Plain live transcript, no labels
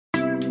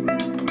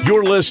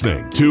You're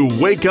listening to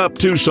Wake Up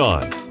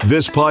Tucson.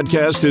 This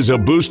podcast is a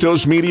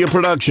Bustos Media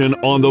production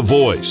on The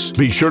Voice.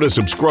 Be sure to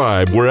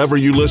subscribe wherever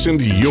you listen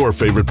to your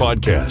favorite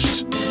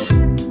podcasts.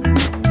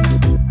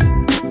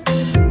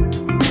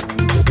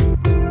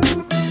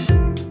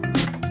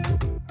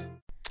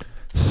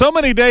 So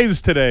many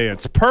days today.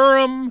 It's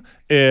Purim,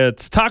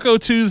 it's Taco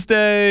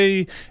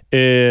Tuesday,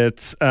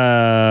 it's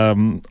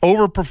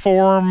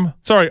underperform,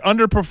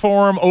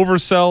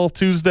 oversell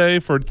Tuesday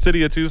for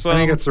City of Tucson. I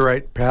think that's the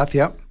right path,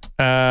 yep.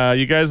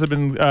 You guys have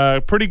been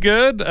pretty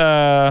good.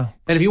 And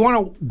if you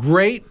want a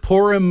great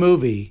Purim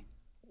movie,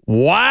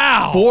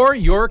 wow, for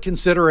your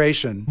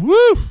consideration.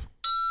 Woo!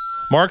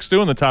 Mark's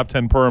doing the top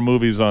 10 Purim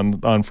movies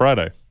on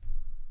Friday.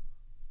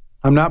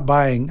 I'm not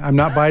biting on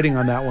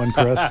that one,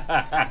 Chris.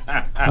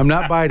 I'm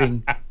not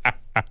biting.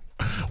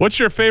 What's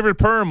your favorite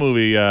Purim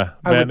movie,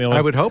 Matt Nealon?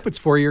 I would hope it's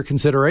for your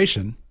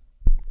consideration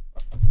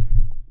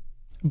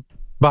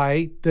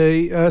by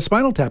the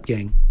Spinal Tap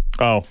Gang.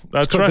 Oh,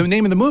 that's right. The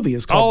name of the movie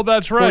is called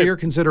that's right. For Your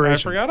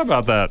Consideration. I forgot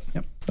about that.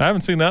 Yep. I haven't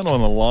seen that one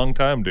in a long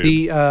time, dude.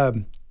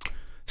 The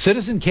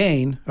Citizen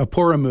Kane of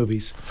Purim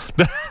movies.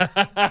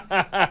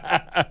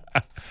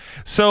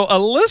 So a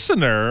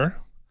listener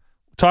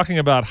talking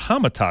about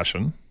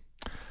Hamatashen,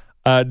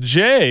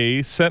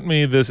 Jay sent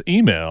me this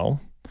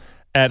email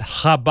at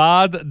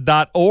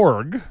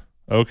Chabad.org,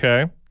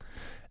 okay?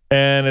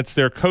 And it's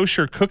their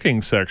kosher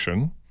cooking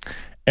section,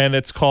 and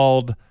it's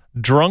called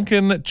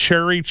Drunken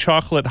Cherry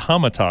Chocolate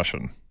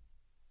Hamatashen.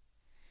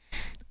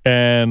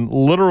 And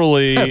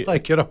literally... I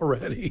like it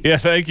already. Yeah,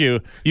 thank you.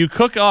 You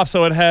cook off,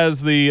 so it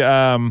has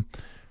the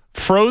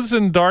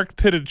frozen dark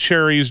pitted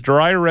cherries,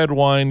 dry red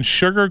wine,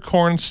 sugar,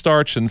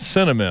 cornstarch, and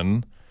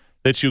cinnamon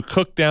that you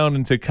cook down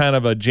into kind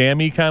of a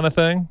jammy kind of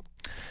thing.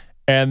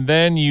 And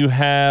then you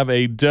have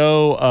a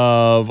dough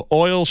of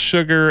oil,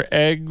 sugar,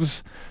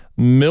 eggs,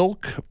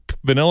 milk,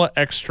 vanilla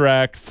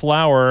extract,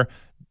 flour,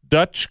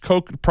 Dutch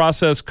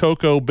processed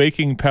cocoa,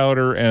 baking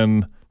powder,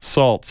 and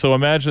salt. So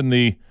imagine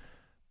the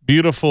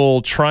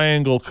beautiful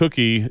triangle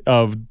cookie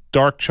of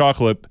dark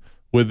chocolate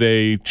with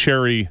a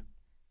cherry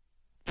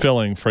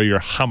filling for your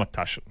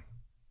Hamatashen.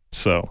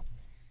 So,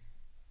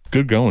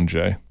 good going,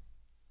 Jay.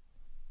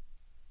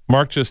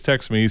 Mark just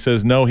texted me. He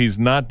says, no, he's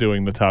not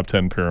doing the top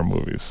 10 Purim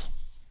movies.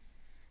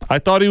 I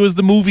thought he was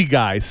the movie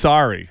guy.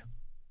 Sorry.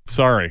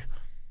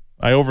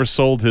 I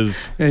oversold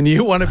his... And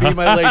you want to be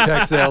my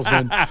latex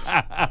salesman.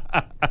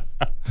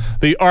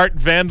 The Art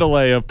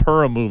Vandelay of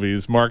Purim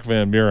movies, Mark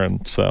Van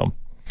Buren. So,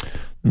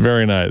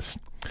 very nice.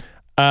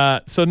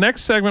 So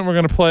next segment we're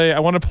going to play, I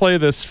want to play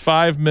this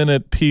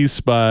 5-minute piece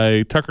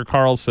by Tucker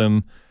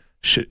Carlson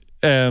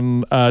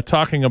and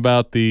talking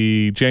about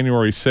the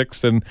January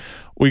 6th. And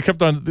we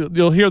kept on,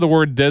 you'll hear the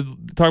word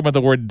talking about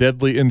the word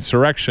deadly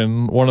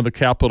insurrection. One of the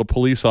Capitol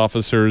Police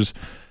officers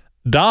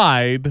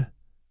died.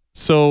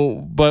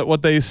 So, but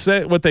what they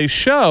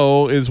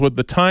show is with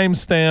the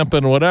timestamp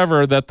and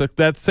whatever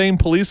that same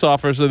police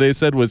officer they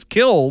said was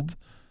killed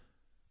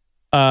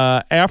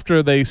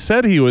after they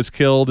said he was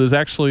killed is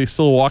actually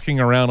still walking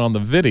around on the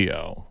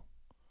video.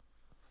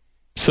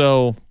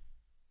 So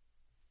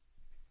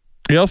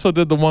he also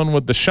did the one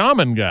with the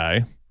shaman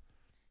guy,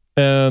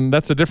 and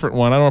that's a different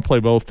one. I don't want to play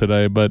both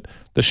today, but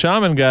the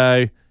shaman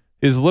guy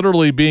is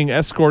literally being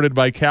escorted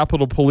by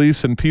Capitol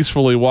Police and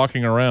peacefully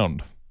walking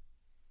around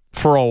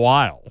for a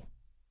while.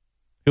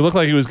 He looked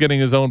like he was getting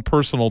his own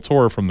personal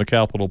tour from the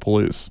Capitol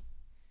Police.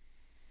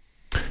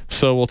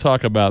 So we'll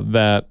talk about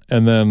that,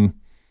 and then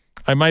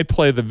I might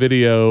play the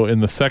video in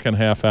the second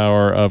half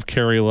hour of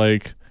Kari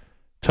Lake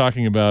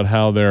talking about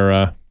how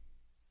they're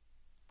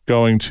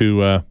going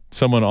to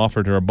someone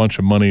offered her a bunch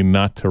of money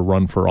not to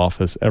run for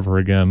office ever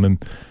again,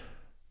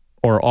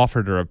 or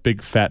offered her a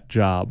big fat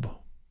job.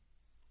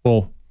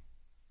 We'll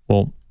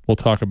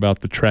talk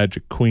about the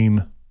tragic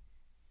queen,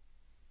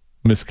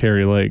 Miss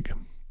Kari Lake.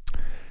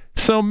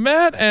 So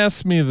Matt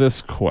asked me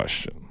this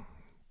question.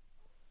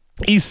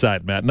 East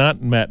Side Matt, not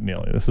Matt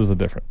Neely. This is a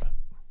different Matt.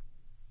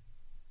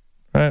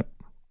 Right?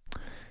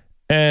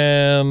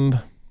 And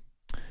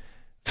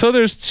so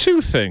there's two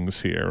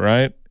things here,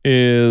 right?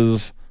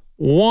 Is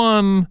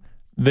one,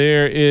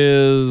 there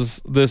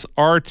is this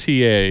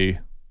RTA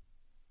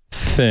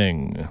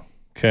thing,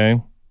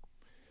 okay?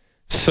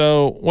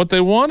 So what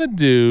they want to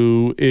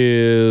do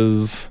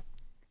is,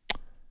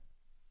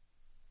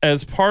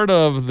 as part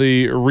of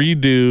the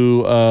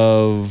redo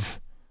of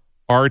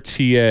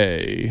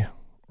RTA,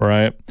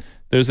 right,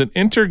 there's an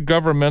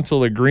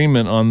intergovernmental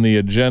agreement on the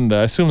agenda.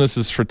 I assume this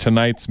is for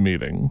tonight's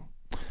meeting.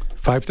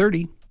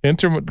 5:30.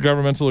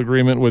 Intergovernmental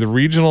agreement with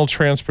Regional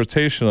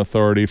Transportation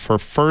Authority for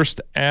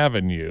First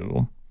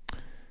Avenue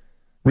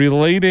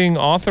relating,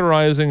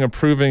 authorizing,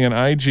 approving an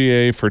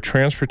IGA for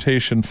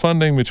transportation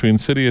funding between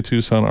City of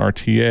Tucson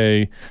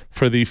RTA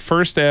for the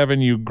First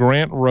Avenue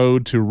Grant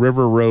Road to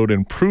River Road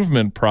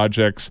improvement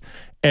projects,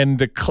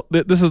 and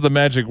this is the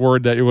magic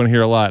word that you're going to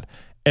hear a lot,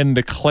 and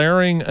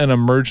declaring an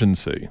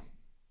emergency.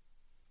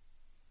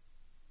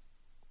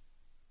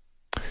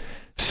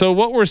 So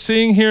what we're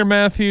seeing here,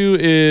 Matthew,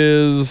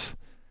 is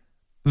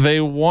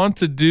they want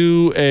to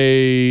do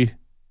a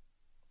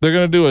they're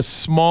going to do a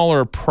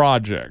smaller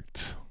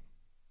project,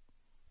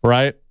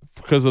 right?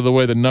 Because of the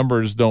way the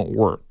numbers don't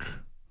work.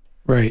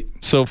 Right.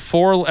 So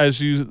 4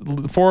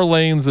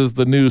 lanes is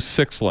the new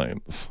 6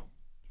 lanes.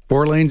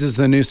 4 lanes is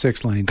the new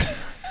 6 lanes.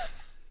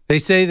 They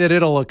say that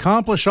it'll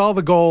accomplish all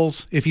the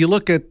goals. If you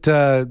look at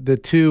the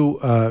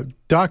 2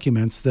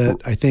 documents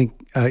that I think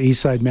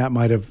Eastside Matt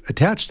might have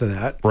attached to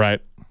that.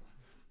 Right.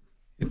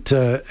 It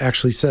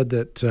actually said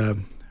that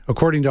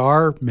according to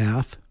our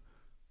math,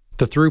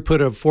 the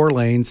throughput of 4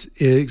 lanes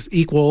is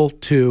equal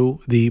to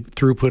the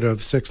throughput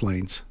of 6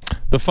 lanes.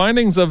 The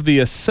findings of the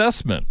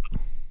assessment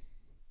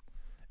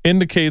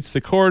indicates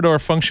the corridor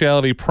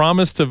functionality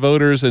promised to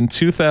voters in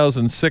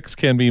 2006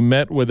 can be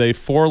met with a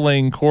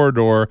 4-lane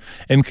corridor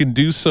and can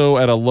do so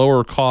at a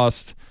lower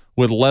cost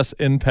with less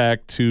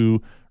impact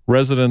to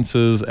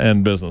residences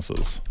and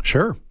businesses.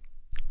 Sure.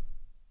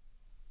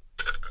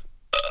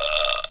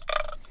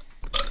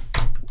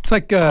 It's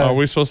like... Are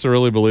we supposed to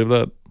really believe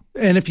that?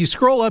 And if you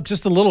scroll up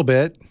just a little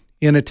bit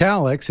in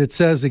italics, it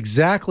says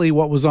exactly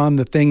what was on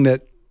the thing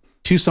that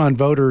Tucson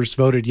voters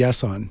voted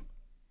yes on.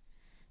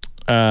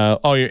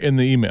 You're in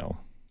the email.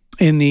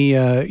 In the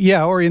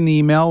or in the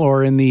email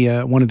or in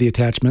the one of the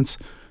attachments,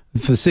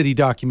 the city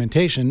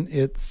documentation.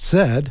 It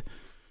said.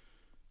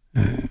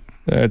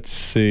 Let's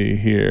see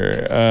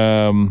here.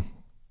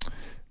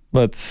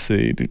 Let's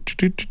see.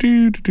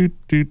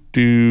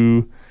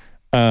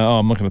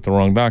 I'm looking at the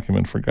wrong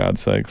document, for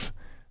God's sakes.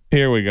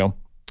 Here we go.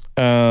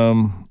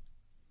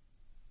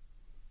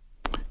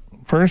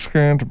 First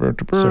grant.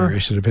 Sorry, I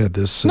should have had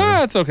this.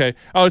 No, it's okay.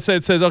 Oh, it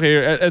says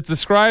okay. It's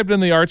described in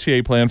the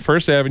RTA plan.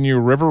 First Avenue,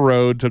 River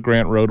Road to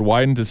Grant Road,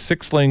 widened to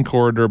 6-lane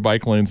corridor,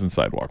 bike lanes, and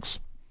sidewalks.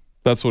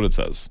 That's what it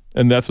says,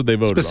 and that's what they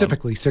voted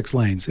specifically on. 6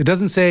 lanes. It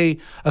doesn't say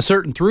a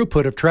certain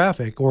throughput of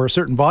traffic or a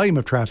certain volume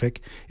of traffic.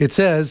 It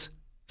says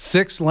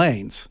 6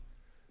 lanes.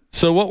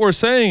 So what we're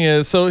saying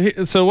is,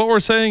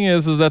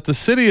 is that the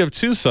city of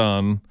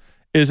Tucson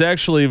is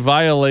actually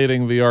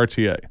violating the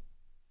RTA.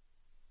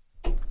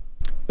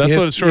 That's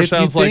what it sure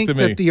sounds like to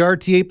me. If you think that the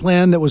RTA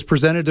plan that was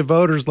presented to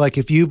voters, like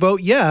if you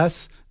vote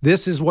yes,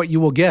 this is what you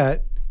will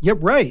get. Yep,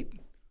 right.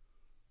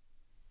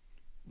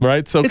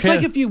 Right. So it's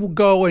like if you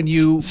go and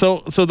you.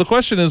 So the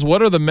question is,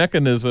 what are the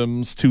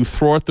mechanisms to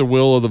thwart the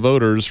will of the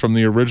voters from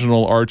the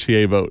original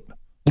RTA vote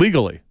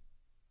legally?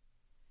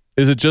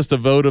 Is it just a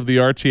vote of the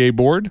RTA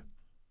board?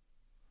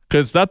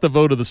 Because it's not the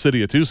vote of the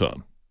city of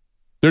Tucson.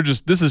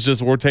 This is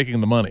just we're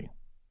taking the money.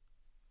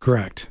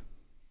 Correct.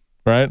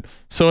 Right.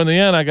 So in the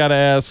end, I got to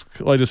ask.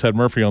 Well, I just had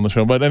Murphy on the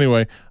show, but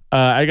anyway,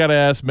 I got to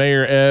ask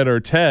Mayor Ed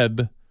or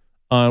Ted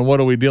on what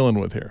are we dealing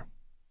with here,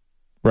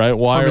 right?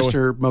 Why, or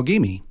Mr.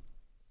 Mogimi,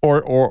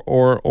 or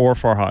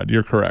Farhad?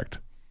 You're correct.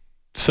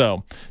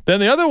 So then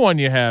the other one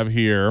you have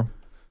here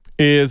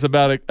is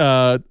about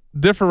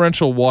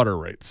differential water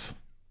rates.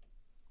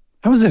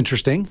 That was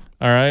interesting.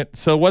 All right.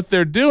 So what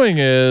they're doing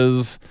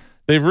is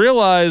they've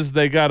realized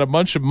they got a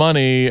bunch of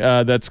money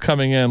that's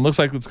coming in. Looks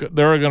like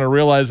they're going to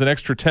realize an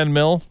extra $10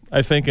 million,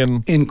 I think.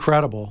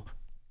 Incredible.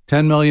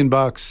 $10 million.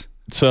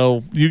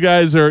 So you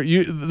guys are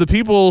the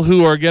people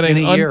who are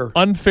getting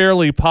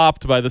unfairly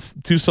popped by this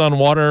Tucson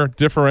water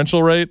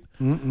differential rate.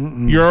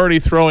 You're already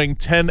throwing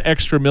 $10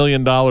 extra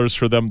million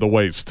for them to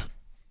waste.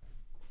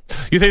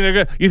 You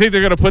think they're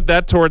going to put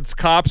that towards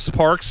cops,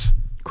 parks?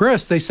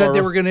 Chris, they said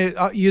they were going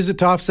to use it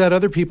to offset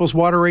other people's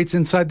water rates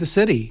inside the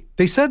city.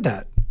 They said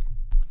that.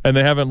 And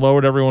they haven't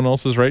lowered everyone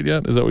else's rate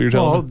yet? Is that what you're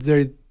telling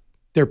me? Well,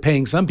 they're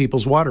paying some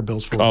people's water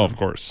bills for them. Of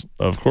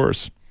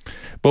course.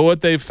 But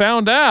what they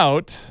found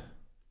out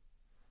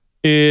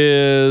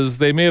is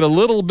they made a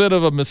little bit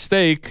of a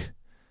mistake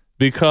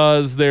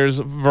because there's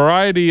a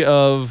variety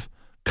of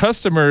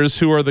customers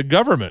who are the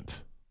government.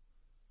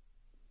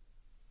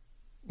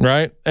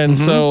 Right? And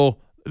so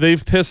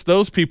they've pissed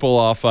those people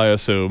off, I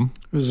assume.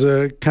 It was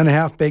a kind of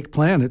half-baked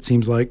plan, it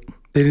seems like.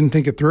 They didn't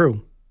think it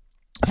through.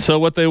 So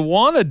what they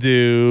want to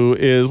do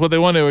is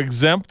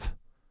exempt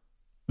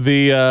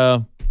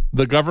the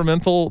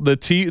governmental, the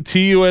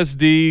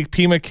TUSD,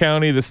 Pima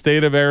County, the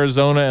state of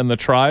Arizona, and the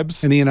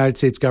tribes. And the United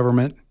States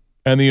government.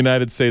 And the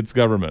United States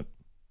government.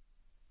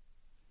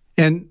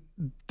 And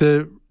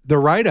the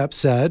write-up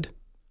said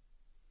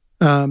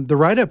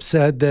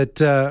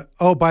that,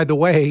 oh, by the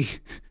way,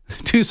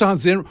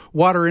 Tucson's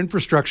water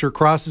infrastructure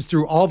crosses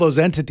through all those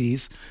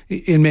entities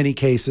in many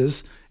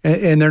cases,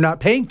 and they're not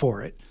paying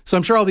for it. So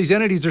I'm sure all these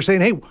entities are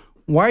saying, hey,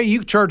 why are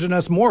you charging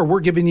us more? We're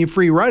giving you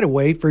free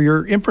right-of-way for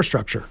your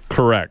infrastructure.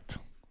 Correct.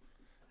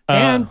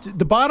 And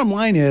the bottom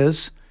line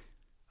is,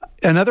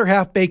 another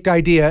half-baked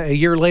idea, a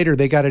year later,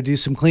 they got to do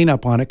some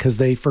cleanup on it because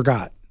they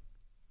forgot.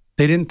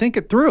 They didn't think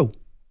it through.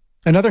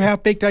 Another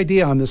half-baked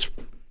idea on this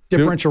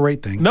differential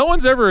rate thing. No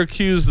one's ever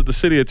accused the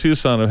city of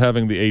Tucson of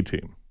having the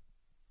A-team.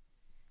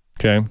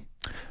 Okay.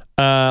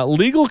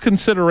 Legal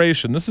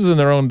consideration, this is in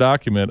their own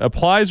document,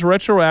 applies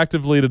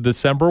retroactively to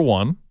December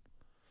 1.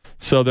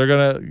 So they're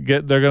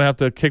gonna have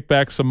to kick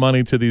back some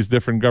money to these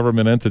different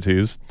government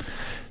entities.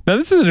 Now,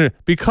 this is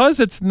because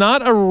it's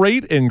not a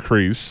rate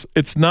increase.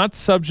 It's not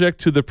subject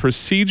to the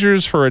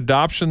procedures for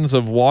adoptions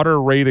of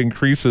water rate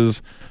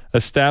increases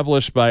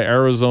established by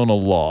Arizona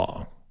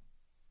law.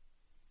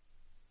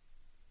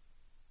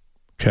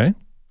 Okay.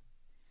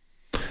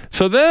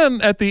 So then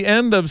at the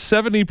end of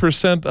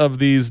 70% of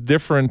these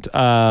different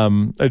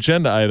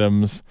agenda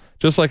items,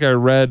 just like I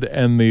read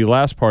in the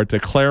last part,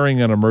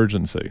 declaring an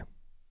emergency.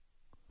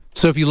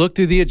 So if you look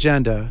through the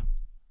agenda,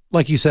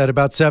 like you said,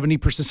 about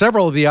 70%,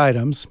 several of the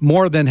items,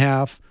 more than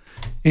half,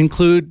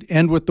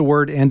 end with the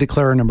word and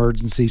declare an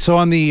emergency. So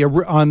on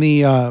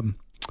the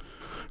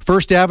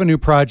First Avenue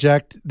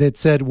project that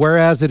said,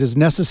 whereas it is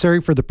necessary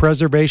for the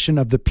preservation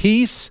of the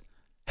peace,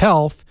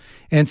 health,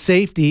 and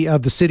safety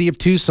of the city of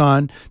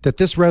Tucson, that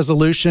this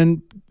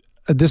resolution,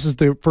 this is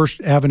the First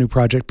Avenue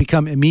project,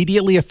 become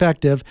immediately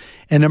effective.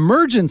 An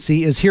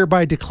emergency is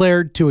hereby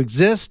declared to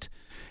exist,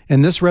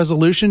 and this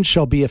resolution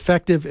shall be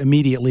effective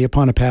immediately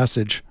upon a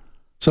passage.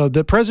 So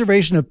the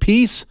preservation of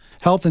peace,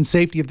 health, and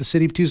safety of the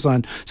city of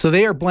Tucson. So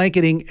they are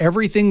blanketing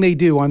everything they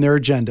do on their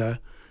agenda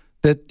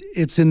that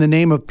it's in the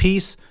name of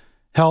peace,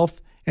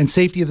 health, and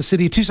safety of the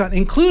city of Tucson,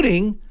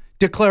 including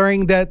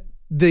declaring that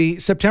the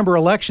September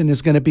election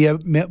is going to be a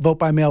vote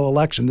by mail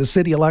election, the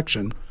city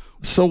election.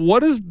 So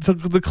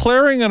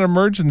declaring an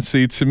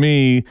emergency to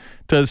me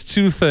does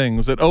two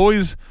things. It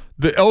always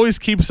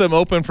keeps them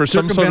open for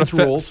some sort of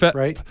rules,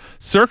 right?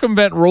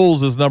 Circumvent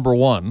rules is number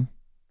one,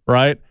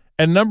 right?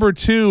 And number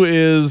two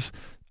is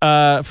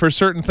for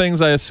certain things,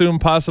 I assume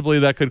possibly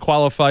that could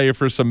qualify you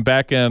for some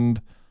back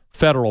end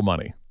federal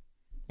money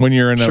when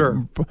you're in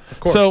sure, of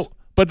course.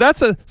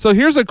 So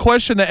here's a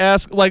question to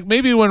ask, like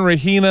maybe when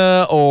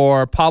Regina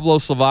or Pablo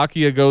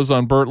Slovakia goes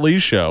on Bert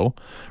Lee's show,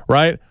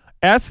 right?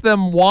 Ask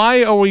them,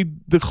 why are we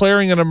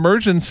declaring an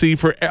emergency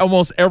for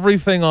almost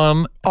everything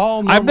on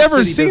all? I've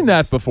never seen business.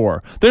 That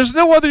before. There's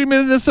no other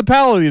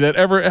municipality that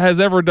has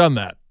ever done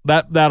that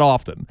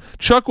often.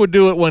 Chuck would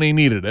do it when he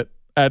needed it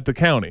at the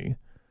county.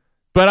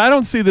 But I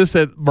don't see this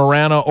at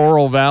Marana,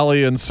 Oro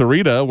Valley, and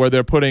Sarita, where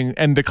they're putting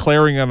and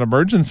declaring an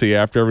emergency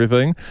after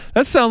everything.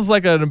 That sounds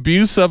like an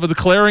abuse of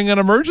declaring an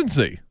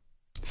emergency.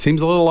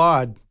 Seems a little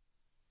odd.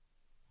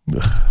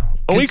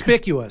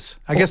 Conspicuous.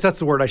 I guess that's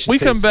the word I should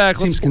say. We come back.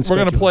 We're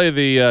going to play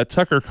the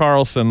Tucker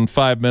Carlson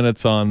 5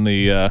 minutes on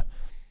the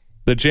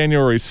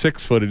January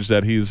 6th footage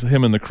that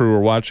him and the crew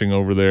are watching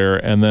over there,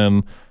 and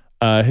then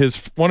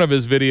one of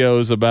his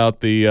videos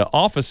about the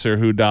officer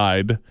who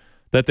died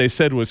that they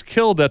said was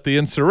killed at the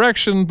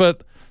insurrection,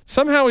 but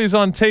somehow he's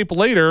on tape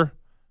later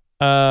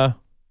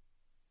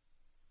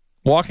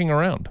walking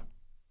around.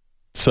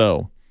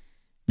 So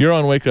you're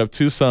on Wake Up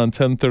Tucson,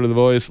 1030 The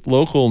Voice,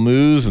 local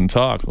news and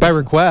talk. By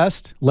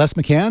request, Les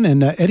McCann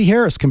and Eddie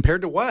Harris.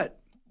 Compared to what?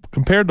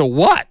 Compared to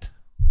what?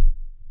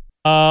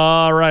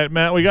 All right,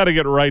 Matt, we got to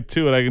get right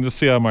to it. I can just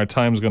see how my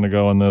time's going to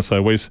go on this.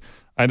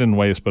 I didn't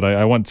waste, but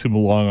I went too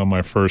long on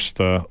my first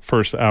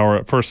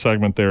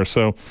segment there.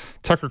 So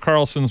Tucker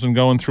Carlson's been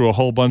going through a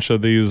whole bunch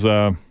of these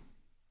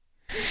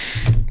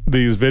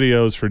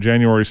videos for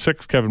January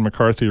 6th. Kevin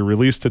McCarthy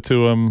released it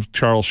to him.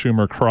 Charles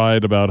Schumer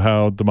cried about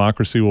how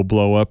democracy will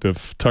blow up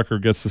if Tucker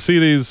gets to see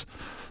these.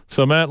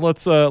 So Matt,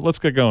 let's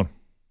get going.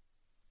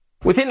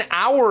 Within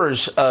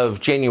hours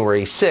of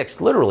January 6th,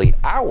 literally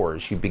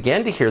hours, you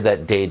began to hear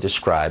that day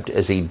described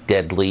as a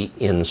deadly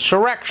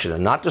insurrection,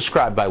 and not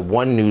described by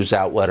one news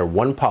outlet or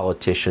one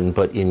politician,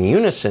 but in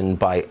unison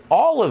by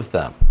all of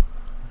them,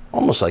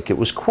 almost like it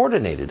was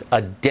coordinated.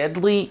 A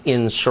deadly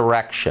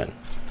insurrection.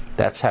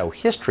 That's how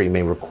history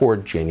may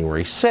record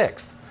January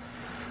 6th.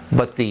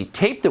 But the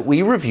tape that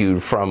we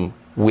reviewed from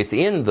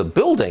within the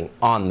building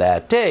on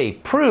that day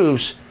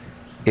proves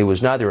it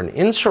was neither an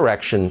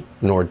insurrection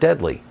nor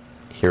deadly.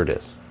 Here it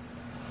is.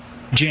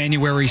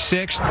 January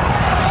 6th,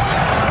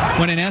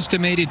 when an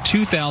estimated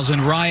 2,000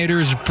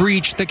 rioters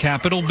breached the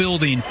Capitol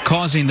building,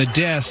 causing the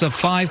deaths of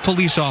 5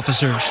 police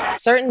officers.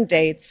 Certain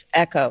dates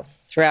echo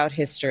throughout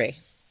history.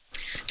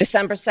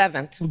 December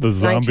 7th, the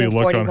zombie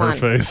look on her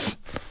face.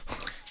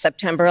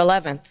 September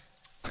 11th,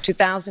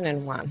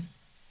 2001,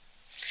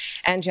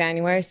 and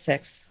January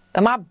 6th.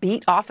 The mob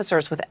beat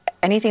officers with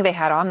anything they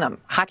had on them: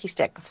 hockey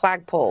stick, a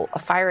flagpole, a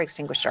fire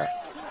extinguisher.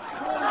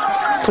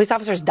 Police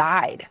officers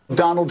died.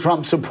 Donald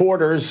Trump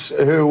supporters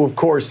who, of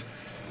course,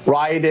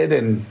 rioted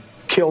and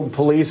killed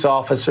police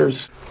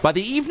officers. By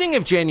the evening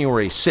of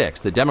January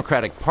 6th, the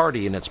Democratic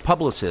Party and its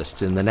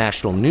publicists in the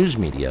national news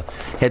media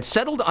had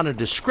settled on a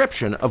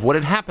description of what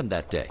had happened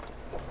that day.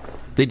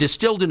 They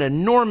distilled an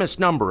enormous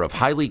number of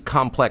highly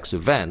complex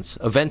events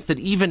that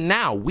even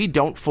now we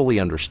don't fully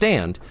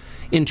understand,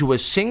 into a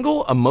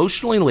single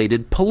emotionally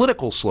elated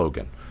political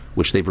slogan,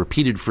 which they've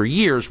repeated for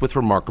years with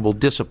remarkable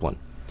discipline.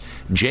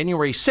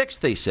 January 6th,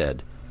 they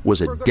said,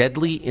 was a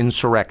deadly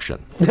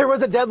insurrection. There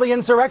was a deadly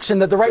insurrection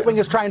that the right wing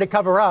is trying to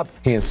cover up.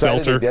 He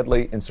incited a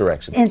deadly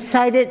insurrection.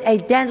 Incited a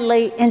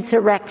deadly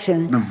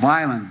insurrection. The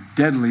violent,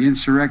 deadly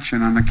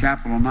insurrection on the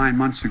Capitol 9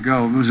 months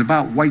ago, it was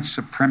about white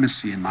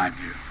supremacy, in my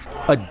view.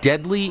 A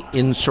deadly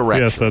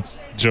insurrection. Yes, that's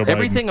Joe Biden.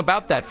 Everything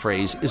about that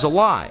phrase is a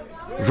lie.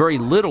 Very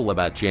little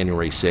about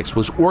January 6th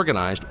was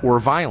organized or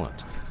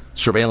violent.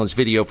 Surveillance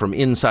video from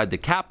inside the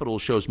Capitol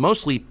shows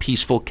mostly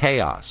peaceful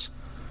chaos.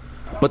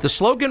 But the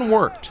slogan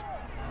worked.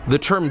 The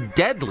term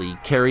deadly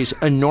carries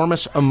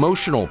enormous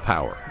emotional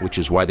power, which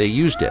is why they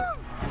used it.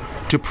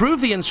 To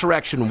prove the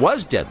insurrection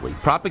was deadly,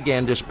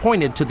 propagandists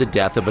pointed to the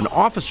death of an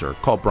officer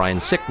called Brian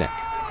Sicknick.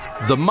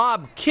 The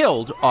mob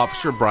killed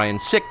Officer Brian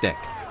Sicknick.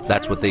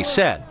 That's what they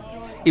said.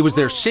 It was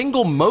their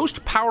single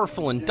most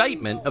powerful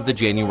indictment of the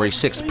January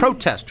 6th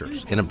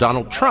protesters and of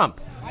Donald Trump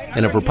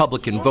and of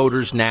Republican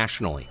voters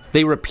nationally.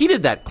 They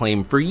repeated that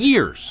claim for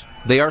years.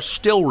 They are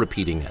still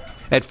repeating it.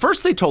 At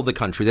first, they told the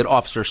country that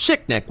Officer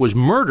Sicknick was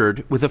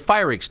murdered with a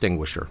fire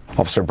extinguisher.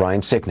 Officer Brian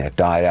Sicknick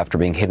died after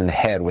being hit in the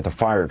head with a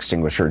fire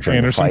extinguisher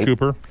during the fight.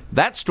 Cooper.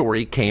 That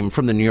story came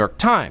from the New York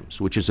Times,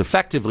 which is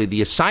effectively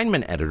the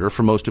assignment editor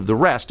for most of the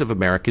rest of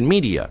American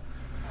media.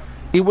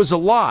 It was a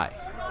lie,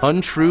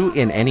 untrue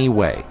in any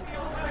way.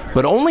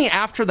 But only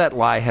after that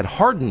lie had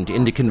hardened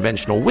into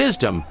conventional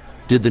wisdom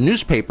did the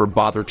newspaper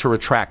bother to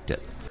retract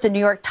it. The New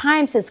York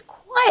Times has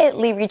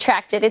quietly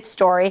retracted its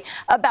story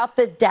about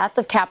the death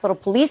of Capitol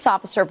Police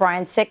Officer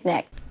Brian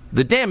Sicknick.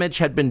 The damage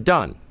had been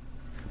done.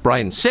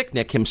 Brian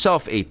Sicknick,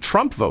 himself a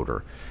Trump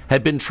voter,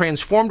 had been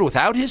transformed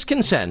without his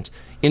consent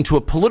into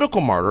a political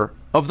martyr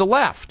of the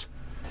left.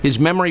 His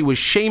memory was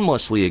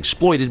shamelessly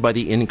exploited by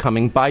the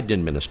incoming Biden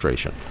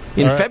administration.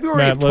 In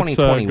February of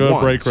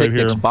 2021,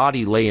 Sicknick's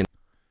body lay in...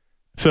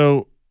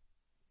 So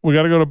we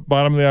got to go to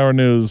bottom of the hour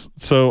news.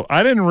 So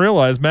I didn't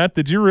realize, Matt,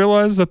 did you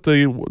realize that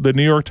the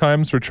New York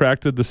Times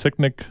retracted the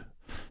Sicknick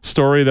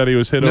story that he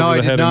was hit over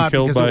the head and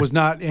killed by? No, because it was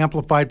not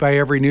amplified by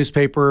every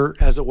newspaper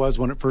as it was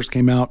when it first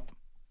came out.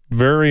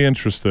 Very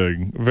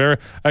interesting.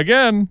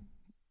 Again,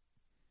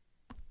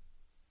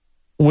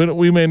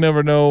 we may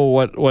never know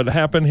what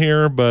happened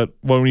here, but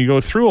when you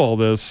go through all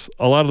this,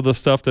 a lot of the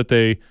stuff that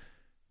they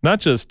not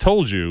just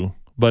told you,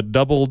 but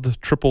doubled,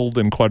 tripled,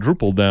 and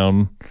quadrupled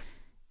down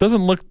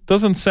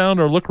doesn't sound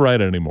or look right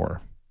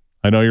anymore.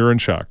 I know you're in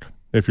shock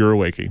if you're a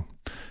wakey.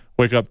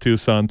 Wake Up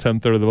Tucson,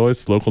 10:30 The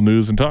Voice, local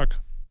news and talk.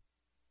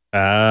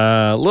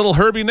 Little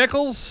Herbie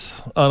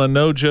Nichols on a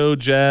No Joe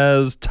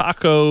Jazz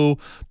Taco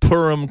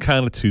Purim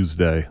kind of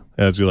Tuesday,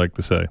 as you like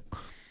to say.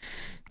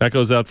 That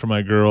goes out for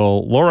my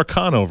girl Laura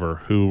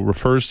Conover, who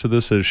refers to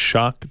this as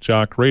shock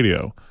jock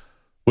radio,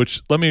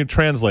 which, let me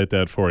translate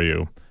that for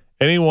you.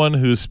 Anyone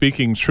who's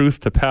speaking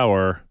truth to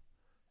power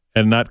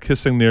and not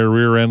kissing their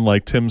rear end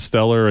like Tim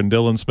Steller and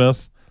Dylan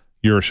Smith,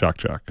 you're a shock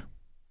jock.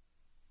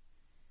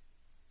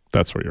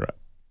 That's where you're at.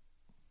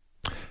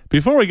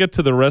 Before we get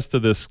to the rest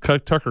of this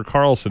Tucker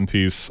Carlson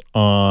piece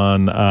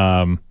on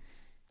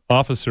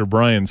Officer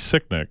Brian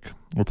Sicknick,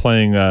 we're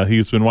playing,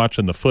 he's been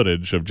watching the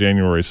footage of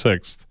January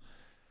 6th.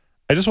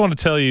 I just want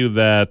to tell you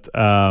that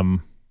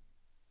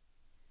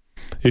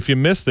if you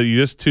missed it, you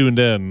just tuned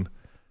in,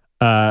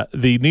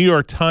 the New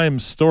York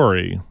Times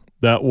story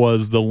that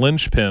was the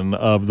linchpin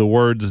of the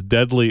words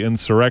deadly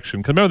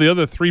insurrection. Because remember, the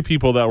other three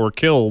people that were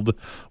killed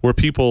were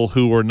people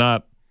who were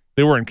not,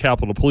 they weren't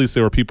Capitol Police, they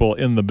were people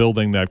in the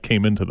building that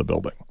came into the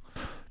building.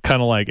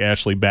 Kind of like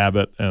Ashley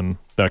Babbitt and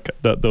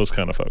those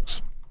kind of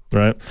folks,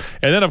 right?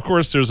 And then, of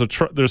course,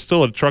 there's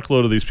still a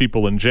truckload of these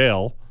people in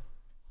jail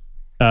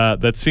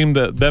that seem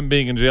that them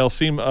being in jail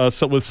seem,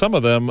 with some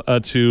of them,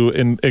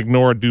 to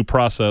ignore due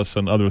process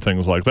and other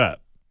things like that.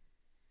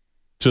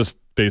 Just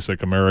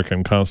basic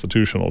American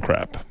constitutional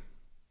crap.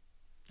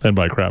 And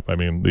by crap, I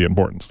mean the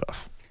important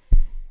stuff.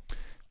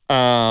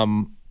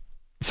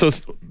 So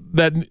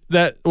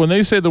that when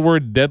they say the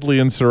word deadly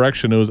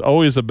insurrection, it was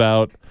always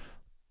about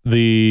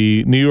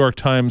the New York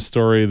Times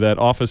story that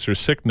Officer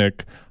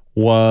Sicknick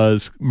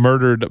was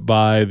murdered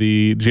by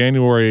the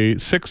January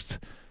 6th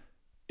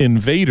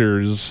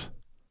invaders.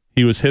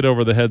 He was hit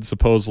over the head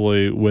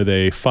supposedly with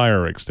a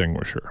fire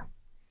extinguisher.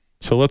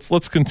 So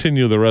let's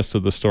continue the rest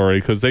of the story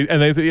because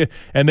they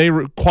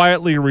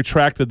quietly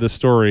retracted the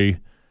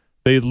story.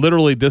 They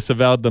literally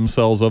disavowed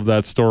themselves of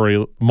that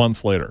story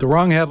months later. The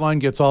wrong headline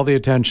gets all the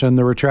attention.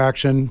 The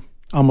retraction,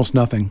 almost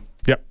nothing.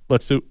 Yep,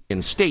 let's do.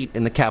 In state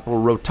in the Capitol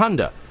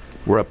Rotunda,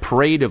 where a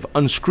parade of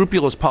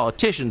unscrupulous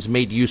politicians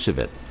made use of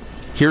it.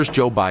 Here's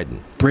Joe Biden.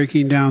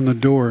 Breaking down the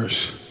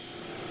doors,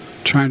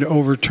 trying to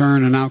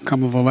overturn an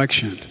outcome of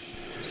election,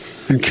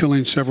 and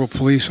killing several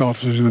police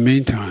officers in the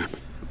meantime.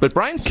 But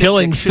Brian Sicknick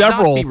killing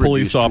several should not be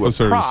police officers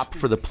to a prop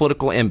for the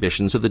political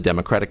ambitions of the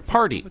Democratic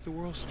Party.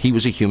 He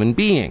was a human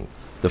being.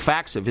 The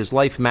facts of his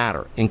life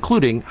matter,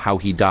 including how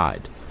he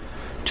died.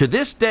 To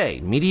this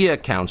day, media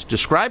accounts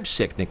describe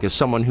Sicknick as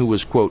someone who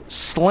was, quote,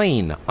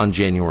 slain on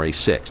January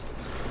 6th.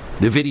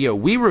 The video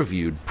we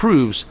reviewed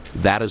proves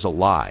that is a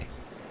lie.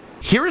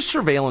 Here is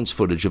surveillance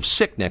footage of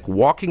Sicknick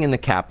walking in the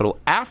Capitol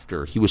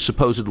after he was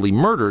supposedly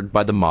murdered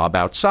by the mob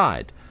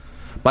outside.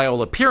 By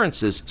all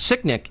appearances,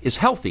 Sicknick is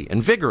healthy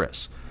and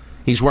vigorous.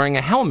 He's wearing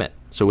a helmet,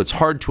 so it's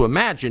hard to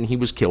imagine he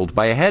was killed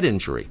by a head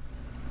injury.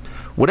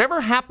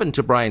 Whatever happened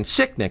to Brian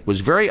Sicknick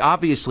was very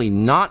obviously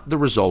not the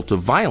result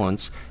of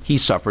violence he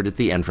suffered at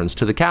the entrance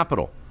to the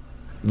Capitol.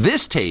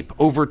 This tape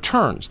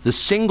overturns the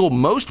single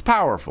most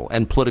powerful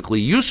and politically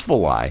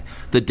useful lie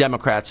the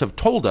Democrats have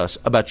told us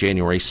about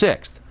January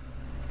 6th.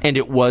 And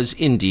it was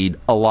indeed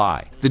a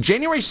lie. The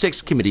January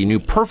 6th committee knew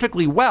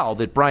perfectly well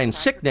that Brian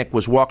Sicknick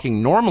was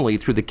walking normally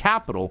through the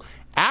Capitol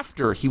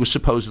after he was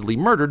supposedly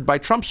murdered by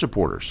Trump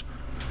supporters.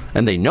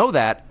 And they know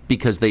that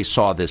because they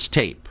saw this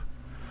tape.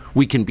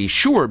 We can be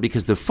sure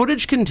because the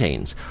footage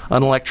contains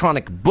an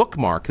electronic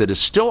bookmark that is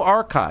still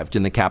archived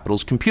in the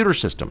Capitol's computer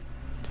system.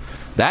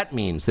 That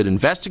means that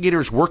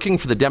investigators working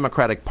for the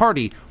Democratic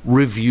Party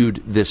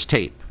reviewed this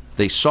tape.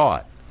 They saw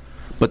it,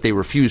 but they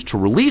refused to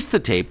release the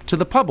tape to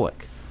the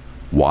public.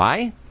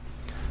 Why?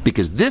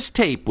 Because this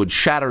tape would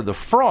shatter the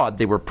fraud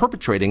they were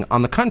perpetrating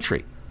on the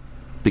country.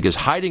 Because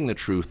hiding the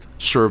truth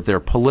served their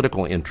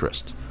political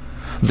interest.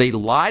 They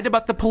lied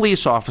about the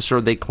police officer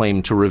they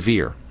claimed to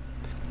revere.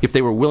 If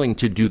they were willing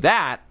to do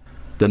that,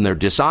 then their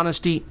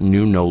dishonesty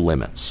knew no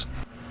limits.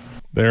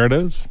 There it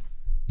is.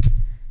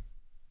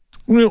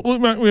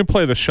 We'll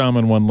play the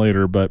shaman one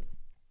later, but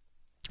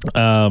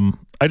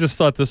I just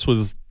thought this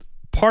was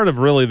part of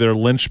really their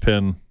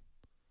linchpin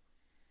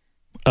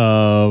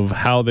of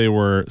how they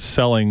were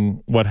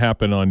selling what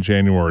happened on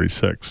January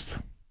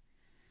 6th.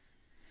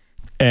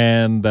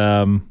 And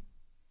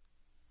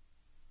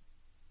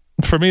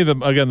for me,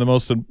 one of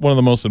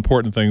the most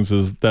important things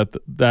is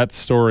that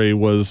story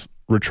was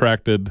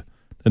retracted,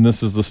 and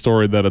this is the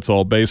story that it's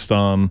all based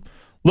on.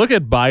 Look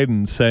at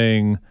Biden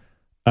saying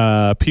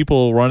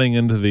people running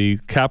into the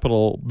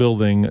Capitol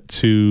building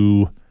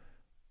to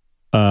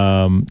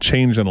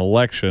change an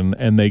election,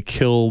 and they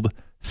killed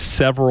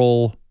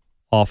several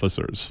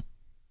officers.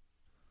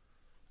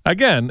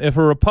 Again, if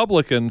a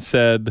Republican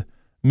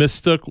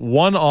mistook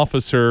one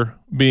officer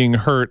being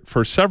hurt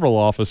for several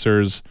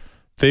officers,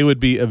 they would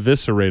be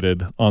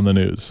eviscerated on the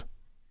news.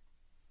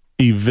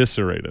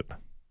 Eviscerated.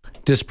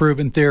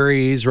 Disproven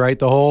theories, right?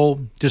 The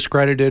whole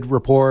discredited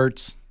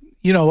reports,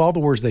 all the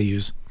words they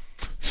use.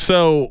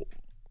 So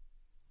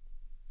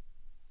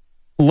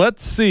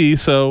let's see.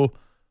 So,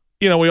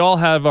 we all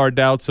have our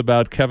doubts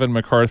about Kevin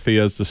McCarthy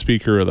as the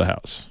Speaker of the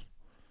House.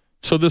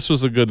 So this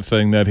was a good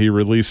thing that he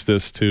released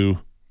this to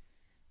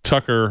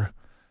Tucker.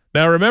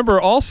 Now, remember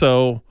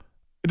also,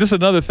 just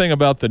another thing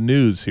about the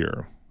news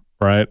here,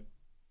 right?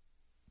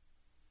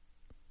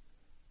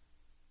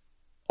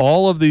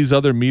 All of these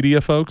other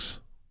media folks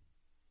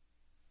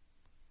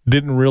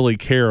didn't really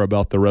care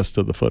about the rest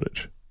of the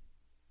footage.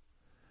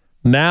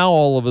 Now,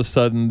 all of a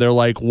sudden, they're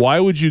like, why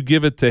would you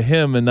give it to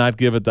him and not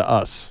give it to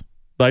us?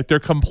 Like, they're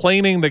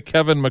complaining to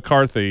Kevin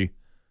McCarthy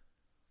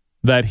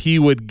that he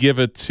would give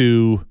it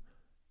to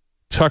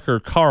Tucker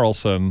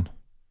Carlson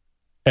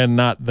and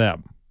not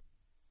them.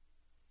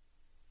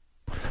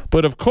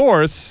 But of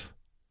course,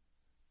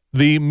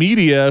 the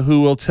media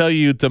who will tell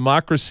you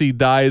democracy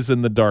dies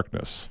in the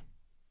darkness.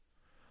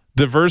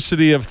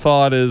 Diversity of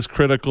thought is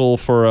critical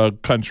for a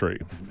country.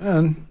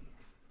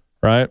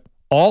 Right?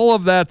 All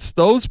of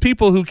those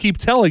people who keep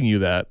telling you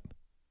that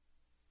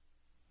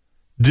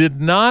did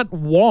not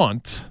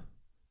want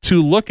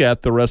to look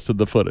at the rest of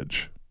the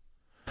footage.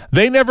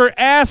 They never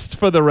asked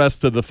for the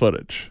rest of the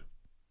footage.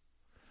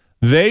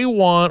 They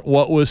want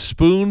what was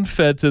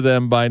spoon-fed to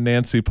them by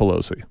Nancy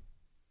Pelosi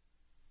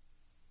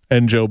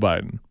and Joe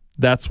Biden.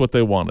 That's what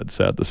they wanted,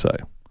 sad to say.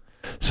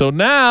 So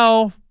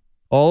now,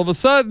 all of a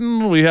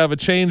sudden, we have a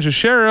change of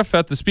sheriff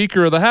at the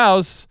Speaker of the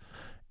House,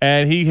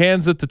 and he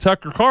hands it to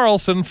Tucker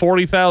Carlson,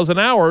 40,000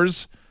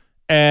 hours,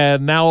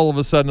 and now all of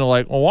a sudden they're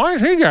like, well, why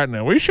is he getting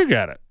it? We should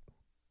get it.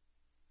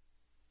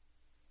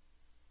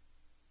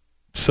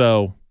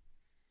 So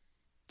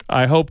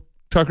I hope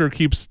Tucker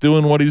keeps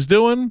doing what he's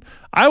doing.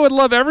 I would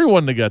love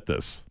everyone to get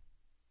this.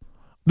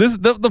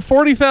 The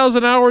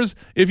 40,000 hours,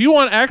 if you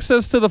want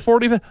access to the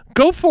 40,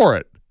 go for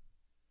it.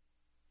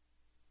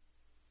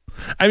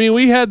 I mean,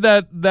 we had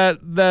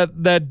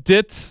that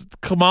ditz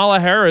Kamala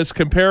Harris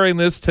comparing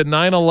this to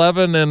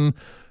 9/11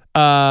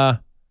 and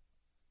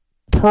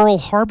Pearl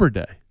Harbor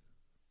Day.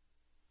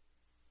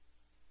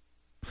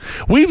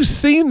 We've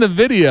seen the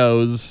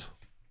videos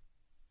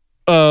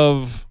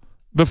of,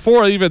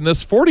 before even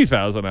this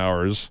 40,000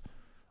 hours,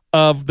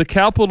 of the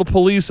Capitol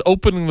Police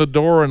opening the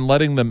door and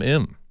letting them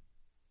in.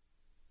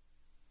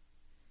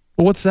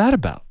 Well, what's that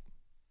about?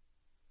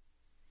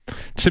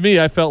 To me,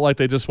 I felt like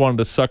they just wanted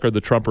to sucker the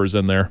Trumpers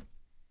in there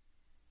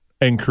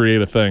and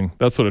create a thing.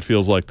 That's what it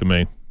feels like to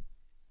me.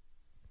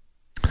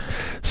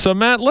 So,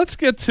 Matt, let's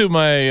get to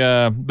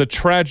the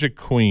tragic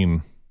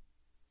queen,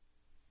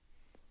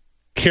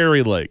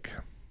 Kari Lake.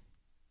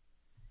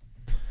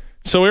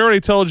 So we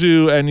already told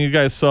you, and you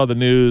guys saw the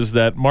news,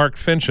 that Mark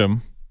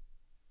Finchem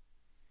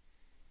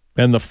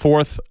and the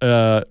fourth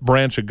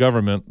branch of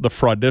government, the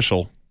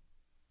fraudicial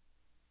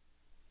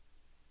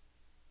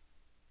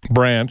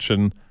branch,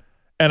 and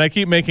I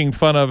keep making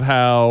fun of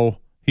how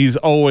he's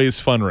always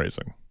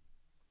fundraising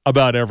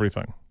about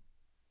everything.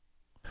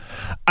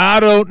 I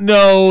don't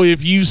know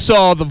if you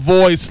saw The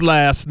Voice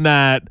last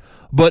night,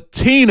 but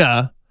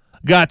Tina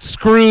got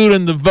screwed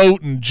into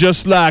voting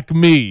just like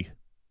me.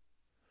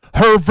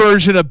 her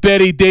version of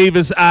Betty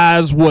Davis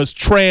Eyes was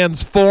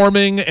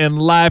transforming and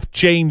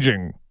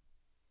life-changing.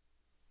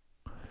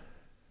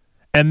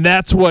 And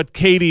that's what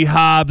Katie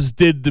Hobbs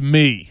did to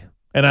me.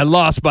 And I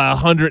lost by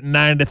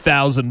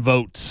 190,000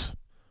 votes.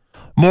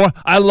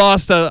 I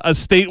lost a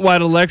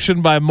statewide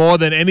election by more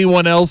than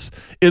anyone else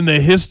in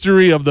the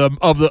history of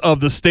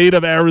the state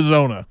of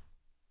Arizona.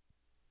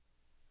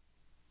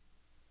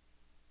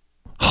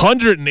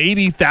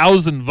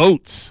 180,000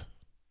 votes.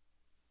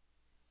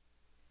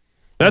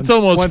 That's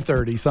almost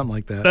 130, something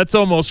like that. That's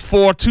almost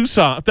 4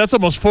 Tucson. That's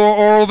almost 4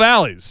 Oro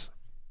Valleys.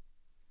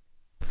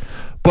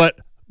 But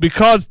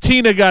because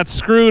Tina got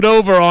screwed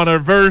over on her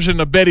version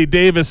of Betty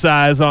Davis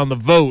Eyes on the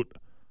vote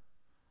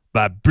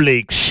by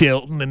Blake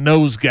Shelton and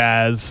those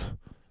guys,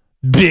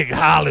 big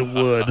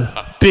Hollywood,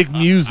 big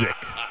music.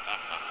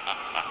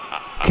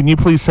 Can you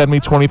please send me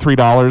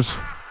 $23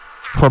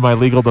 for my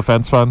legal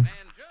defense fund?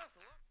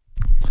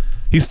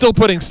 He's still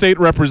putting State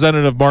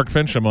Representative Mark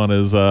Fincham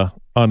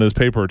on his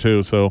paper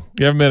too. So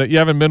you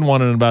haven't been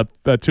one in about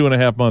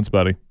 2.5 months,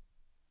 buddy.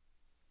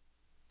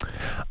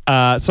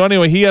 So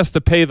anyway, he has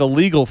to pay the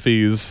legal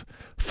fees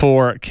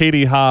for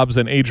Katie Hobbs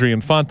and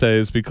Adrian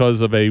Fontes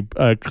because of a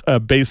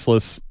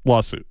baseless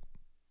lawsuit.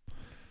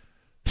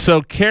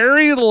 So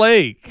Carrie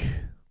Lake,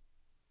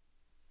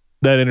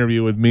 that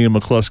interview with Mia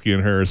McCluskey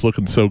and her is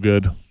looking so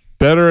good,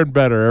 better and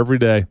better every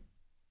day.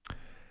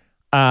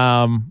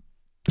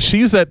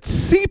 She's at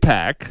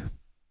CPAC,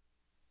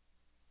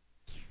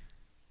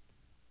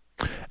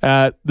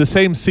 the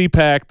same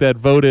CPAC that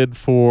voted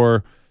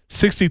for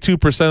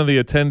 62% of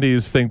the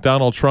attendees think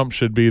Donald Trump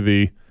should be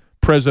the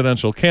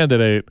presidential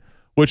candidate,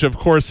 which of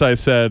course I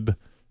said,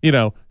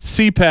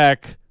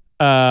 CPAC,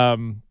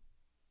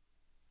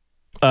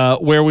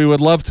 where we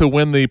would love to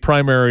win the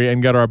primary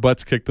and get our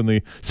butts kicked in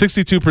the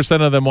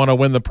 62% of them want to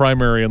win the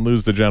primary and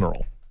lose the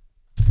general.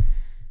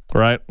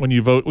 Right? When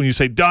you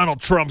say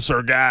Donald Trump's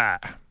our guy.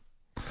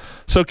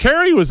 So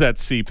Carrie was at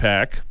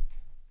CPAC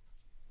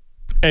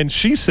and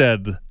she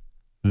said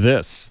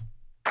this.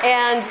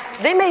 And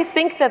they may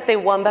think that they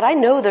won, but I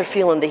know they're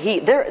feeling the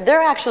heat.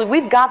 They're actually,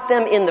 we've got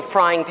them in the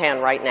frying pan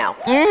right now.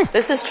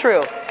 This is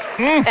true.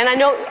 And I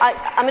know,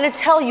 I'm going to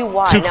tell you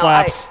why. Two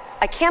claps.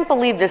 I can't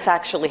believe this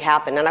actually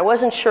happened, and I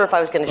wasn't sure if I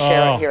was going to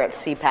share it here at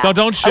CPAC. No,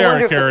 don't share it, I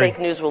wonder if Carrie. the fake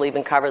news will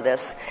even cover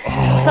this.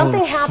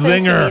 Something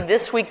happened to me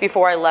this week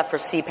before I left for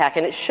CPAC,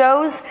 and it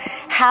shows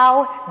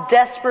how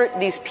desperate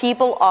these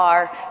people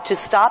are to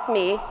stop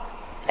me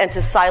and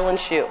to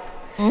silence you.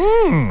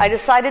 I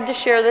decided to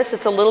share this.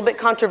 It's a little bit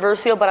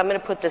controversial, but I'm going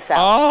to put this out.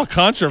 Oh,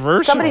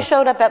 controversial. Somebody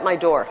showed up at my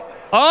door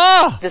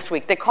this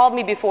week. They called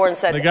me before and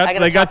said,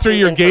 they got through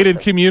your gated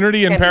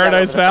community in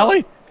Paradise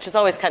Valley? Which is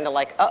always kind of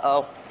like,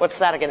 uh-oh, what's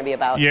that going to be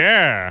about?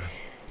 Yeah.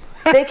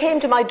 They came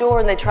to my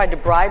door and they tried to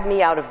bribe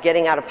me out of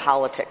getting out of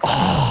politics.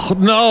 Oh,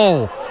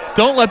 no.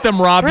 Don't let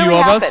them rob you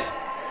of us.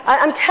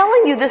 I'm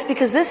telling you this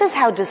because this is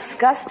how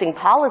disgusting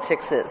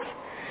politics is.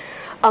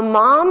 A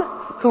mom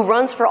who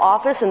runs for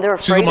office and they're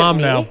afraid She's a mom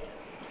of me. now.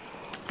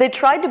 They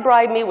tried to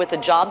bribe me with a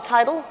job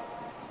title,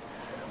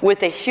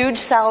 with a huge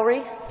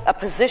salary, a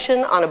position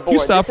on a board.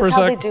 This is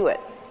how they do it.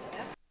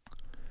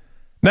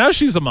 Now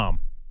she's a mom.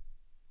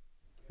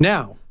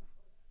 Now.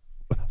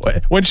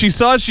 When she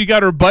saw she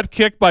got her butt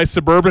kicked by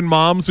suburban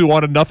moms who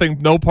wanted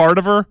no part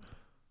of her.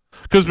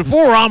 Because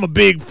before, I'm a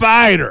big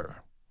fighter.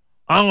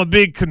 I'm a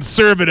big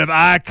conservative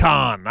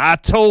icon. I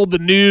told the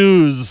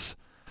news,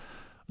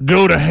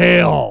 go to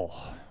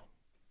hell.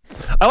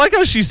 I like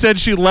how she said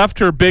she left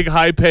her big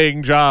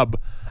high-paying job.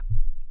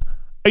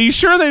 Are you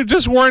sure they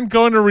just weren't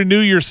going to renew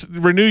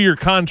your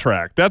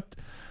contract?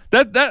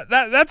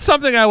 That's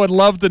something I would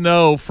love to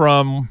know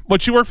from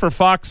what you work for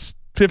Fox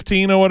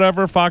 15 or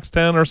whatever, Fox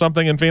 10 or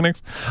something in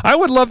Phoenix. I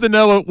would love to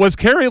know, was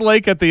Carrie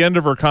Lake at the end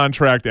of her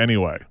contract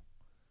anyway?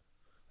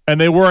 And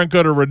they weren't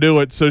going to renew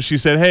it, so she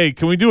said, hey,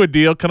 can we do a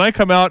deal? Can I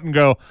come out and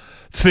go,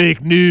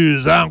 fake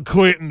news, I'm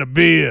quitting the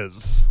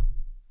biz.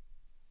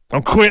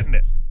 I'm quitting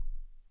it.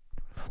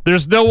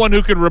 There's no one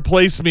who could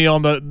replace me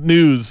on the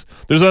news.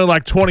 There's only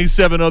like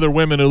 27 other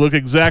women who look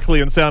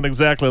exactly and sound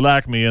exactly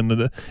like me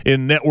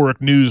in network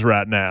news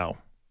right now.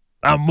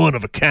 I'm one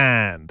of a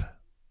kind.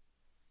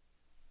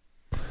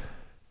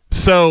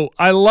 So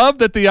I love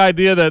that the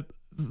idea that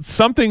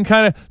something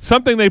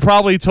they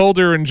probably told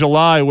her in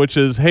July, which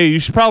is, hey, you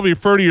should probably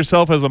refer to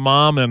yourself as a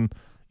mom and,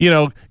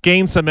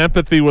 gain some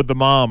empathy with the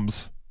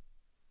moms.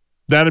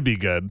 That'd be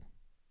good.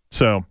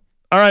 So,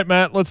 all right,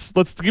 Matt, let's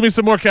give me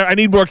some more. I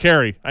need more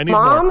Carrie. I need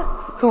Mom, more.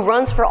 who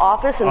runs for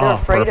office and they're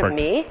afraid of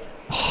me.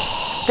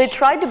 They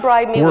tried to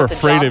bribe me with a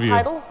job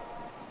title,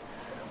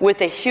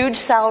 with a huge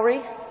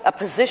salary, a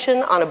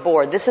position on a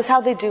board. This is how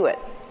they do it.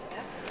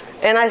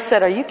 And I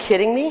said, are you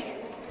kidding me?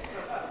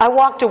 I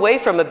walked away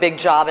from a big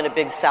job and a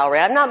big salary.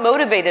 I'm not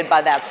motivated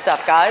by that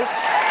stuff, guys.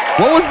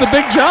 What was the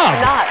big job?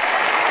 I'm not.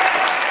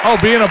 Oh,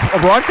 being a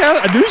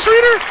broadcaster, a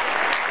newsreader?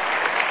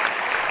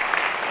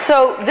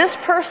 So this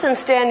person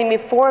standing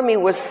before me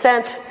was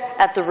sent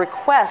at the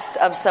request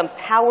of some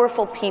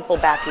powerful people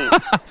back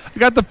east. You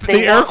got the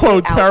air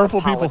quotes, powerful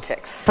people.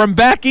 From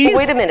back east? But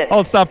wait a minute.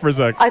 Oh, stop for a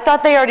sec. I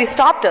thought they already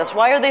stopped us.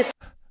 Why are they...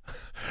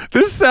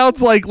 This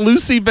sounds like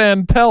Lucy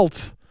Van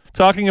Pelt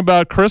talking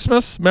about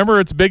Christmas. Remember,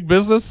 it's big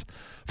business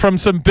from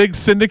some big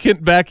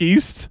syndicate back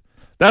east?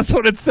 That's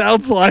what it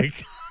sounds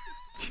like.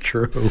 It's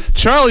true.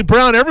 Charlie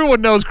Brown,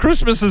 everyone knows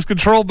Christmas is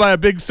controlled by a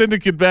big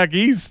syndicate back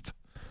east.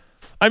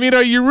 I mean,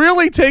 are you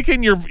really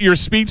taking your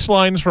speech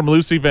lines from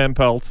Lucy Van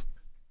Pelt?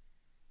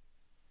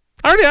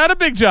 I already had a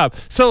big job.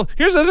 So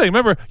here's the thing.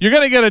 Remember, you're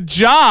going to get a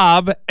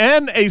job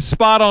and a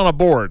spot on a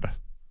board.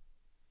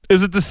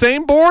 Is it the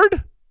same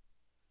board?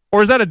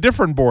 Or is that a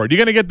different board? You're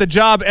going to get the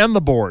job and the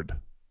board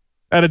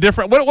at a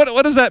different...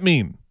 What does that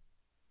mean?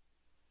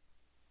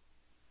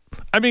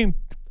 I mean,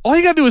 all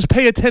you got to do is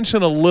pay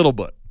attention a little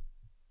bit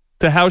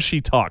to how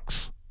she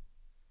talks.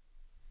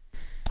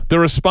 The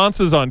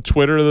responses on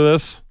Twitter to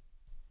this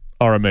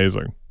are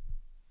amazing.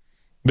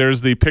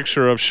 There's the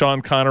picture of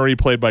Sean Connery,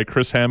 played by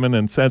Chris Hammond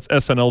in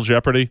SNL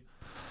Jeopardy,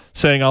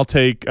 saying, "I'll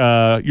take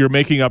you're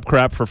making up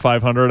crap for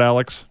 $500,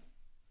 Alex."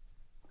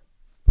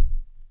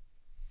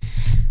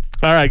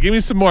 All right, give me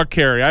some more,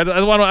 Carrie. I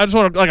want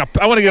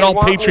to get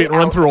all Patriot and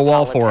run through a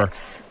wall for her.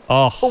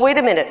 Oh. But wait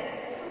a minute.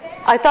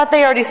 I thought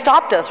they already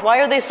stopped us. Why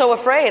are they so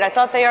afraid? I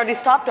thought they already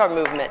stopped our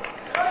movement.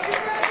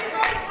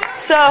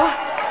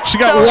 She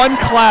got one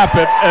clap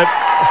at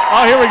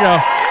oh, here we go.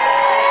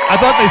 I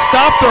thought they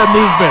stopped our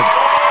movement.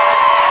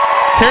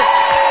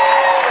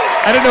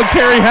 I didn't know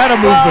Carrie had a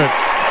movement.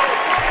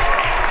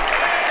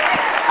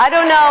 I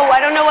don't know. I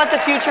don't know what the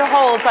future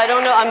holds. I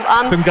don't know.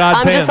 I'm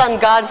just on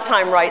God's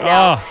time right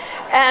now. Oh.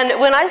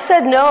 And when I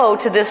said no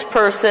to this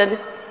person,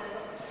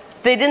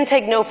 they didn't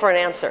take no for an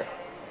answer.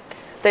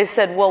 They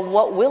said, well,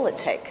 what will it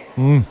take?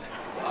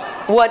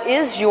 What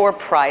is your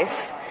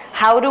price?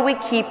 How do we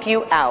keep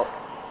you out?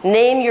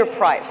 Name your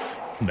price.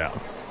 No.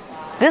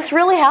 This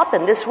really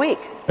happened this week.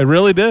 It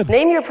really did.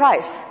 Name your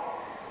price.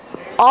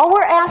 All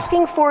we're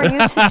asking for you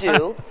to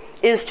do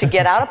is to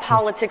get out of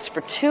politics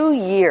for 2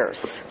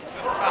 years.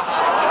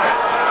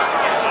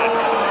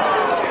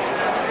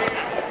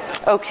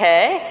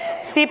 Okay.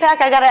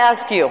 CPAC, I got to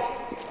ask you,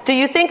 do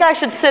you think I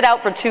should sit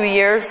out for 2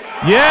 years?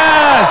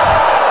 Yes!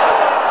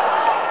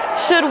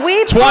 Should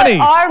we put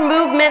our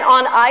movement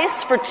on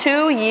ice for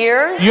 2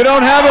 years? You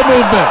don't have a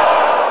movement.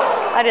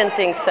 I didn't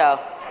think so.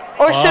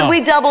 Or should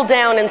we double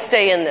down and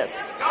stay in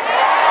this?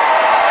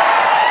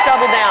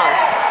 Double down.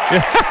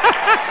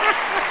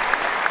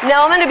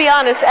 Now, I'm going to be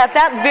honest. At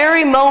that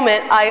very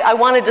moment, I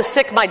wanted to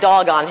sick my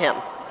dog on him.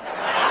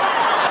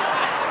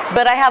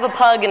 But I have a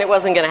pug, and it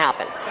wasn't going to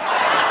happen.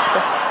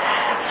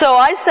 So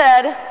I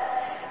said,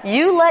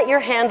 you let your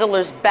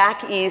handlers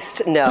back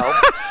east know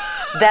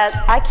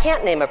that I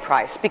can't name a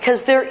price,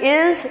 because there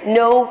is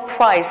no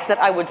price that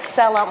I would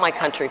sell out my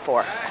country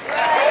for.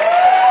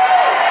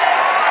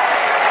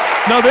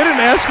 No, they didn't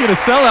ask you to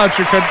sell out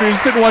your country. They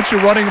just didn't want you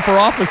running for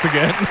office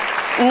again.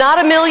 Not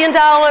 $1 million,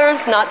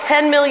 not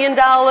 $10 million,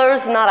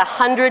 not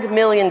 $100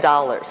 million.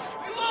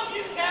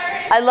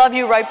 I love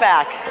you right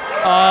back.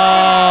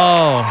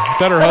 Oh, is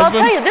that her husband? I'll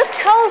tell you, this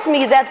tells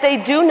me that they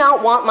do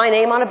not want my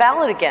name on a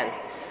ballot again.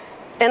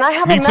 And I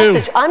have a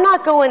message. I'm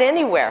not going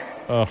anywhere.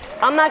 Oh.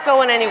 I'm not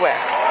going anywhere.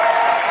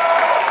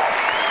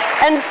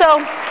 And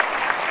so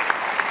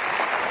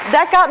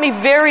that got me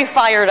very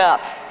fired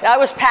up. I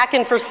was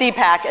packing for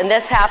CPAC, and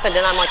this happened,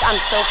 and I'm like, I'm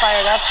so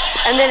fired up.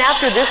 And then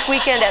after this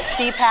weekend at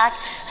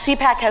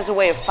CPAC has a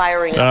way of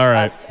firing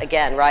us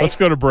again, right? Let's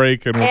go to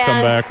break, and we'll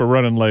come back. We're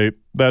running late.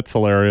 That's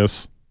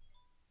hilarious.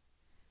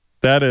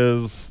 That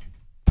is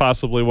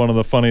possibly one of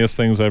the funniest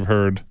things I've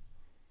heard.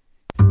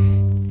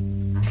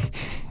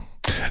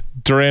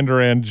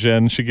 Duran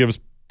Jen, she gives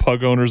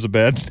pug owners a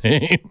bad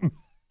name.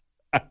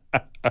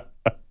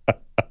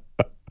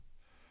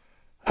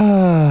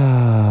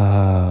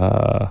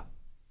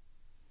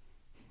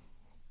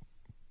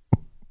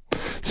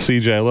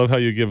 CJ, I love how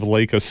you give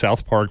Lake a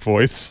South Park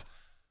voice.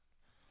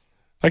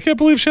 I can't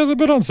believe she hasn't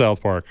been on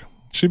South Park.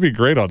 She'd be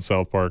great on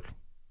South Park.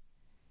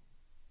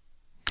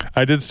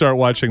 I did start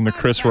watching the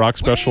Chris Rock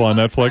special on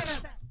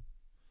Netflix.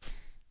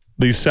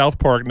 The South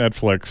Park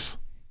Netflix.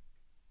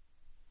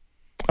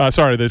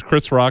 The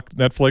Chris Rock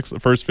Netflix, the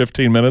first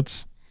 15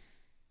 minutes.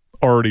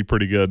 Already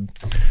pretty good.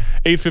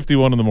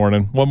 8:51 in the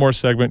morning. One more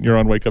segment. You're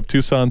on Wake Up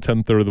Tucson,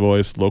 10:30 The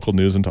Voice, local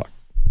news and talk.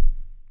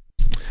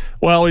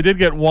 Well, we did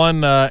get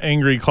one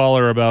angry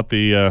caller about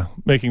the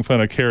making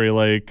fun of Kari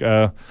Lake.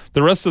 The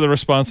rest of the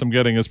response I'm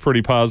getting is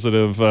pretty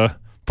positive.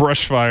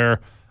 Brushfire.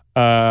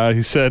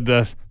 He said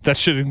that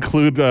should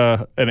include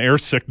an air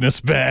sickness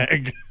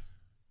bag.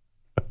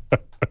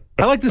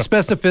 I like the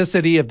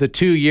specificity of the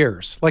 2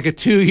 years, like a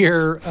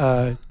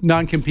 2-year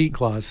non-compete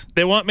clause.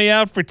 They want me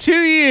out for 2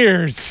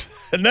 years,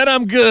 and then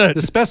I'm good.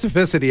 The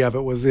specificity of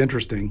it was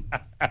interesting.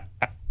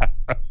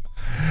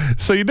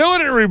 So you know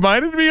what it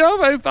reminded me of?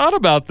 I thought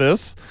about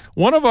this.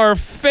 One of our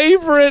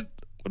favorite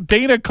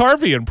Dana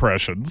Carvey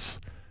impressions,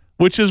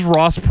 which is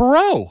Ross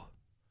Perot,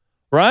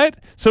 right?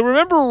 So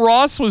remember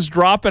Ross was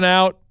dropping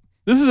out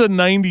This is a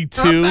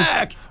 92,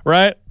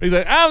 right? He's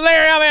like, I'm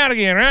Larry, I'm out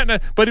again,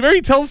 right? But where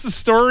he tells the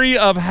story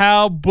of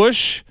how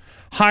Bush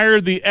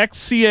hired the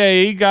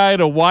ex-CIA guy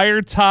to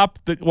wiretap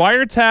the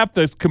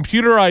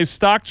computerized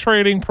stock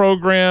trading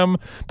program,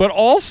 but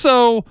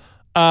also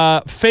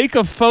fake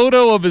a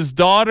photo of his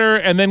daughter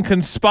and then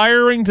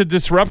conspiring to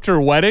disrupt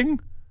her wedding.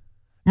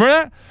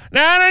 Remember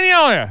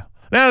that?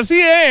 Now the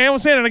CIA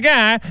was sending a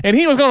guy, and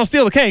he was going to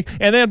steal the cake,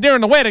 and then during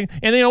the wedding,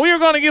 and then we were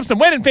going to give some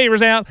wedding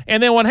favors out,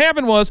 and then what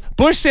happened was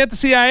Bush sent the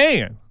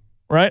CIA in,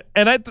 right?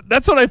 And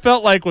that's what I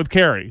felt like with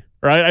Kerry,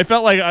 right? I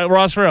felt like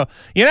Ross Perot.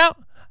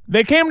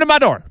 They came to my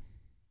door.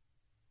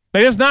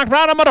 They just knocked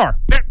right on my door.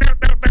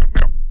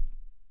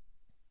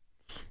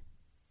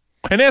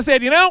 And they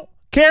said,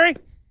 Kerry,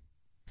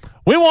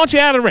 we want you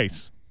out of the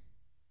race.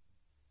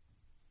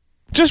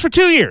 Just for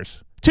 2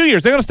 years. 2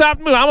 years. They're going to stop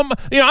the move.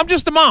 I'm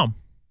just a mom.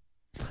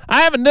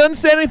 I haven't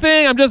said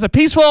anything. I'm just a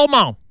peaceful old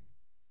mom.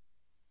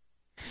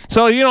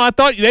 So, I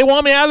thought they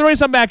want me out of the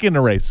race. I'm back in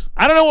the race.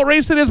 I don't know what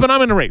race it is, but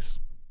I'm in the race.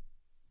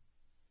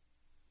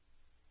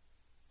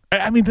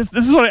 I mean, this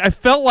is what I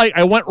felt like.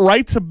 I went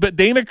right to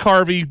Dana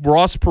Carvey,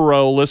 Ross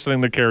Perot,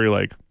 listening to Kerry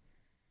Lake.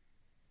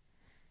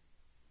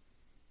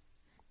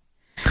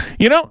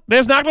 They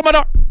just knocked on my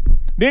door.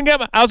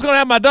 I was going to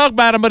have my dog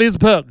bite him, but he's a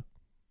pug.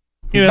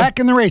 Back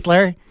in the race,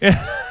 Larry.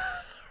 Yeah.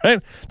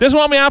 Right? They just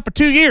want me out for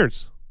 2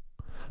 years.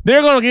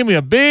 They're going to give me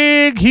a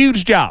big,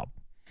 huge job.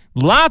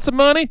 Lots of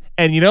money.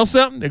 And you know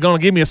something? They're going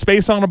to give me a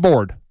space on the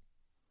board.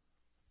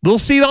 Little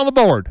seat on the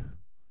board.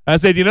 I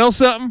said, you know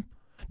something?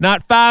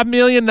 Not 5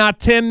 million, not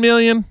 10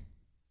 million.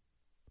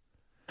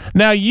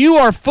 Now, you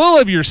are full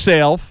of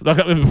yourself.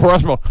 The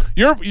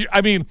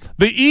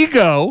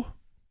ego.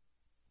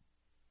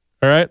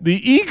 All right?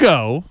 The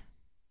ego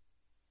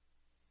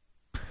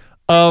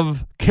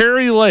of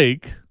Kerry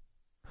Lake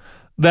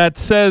that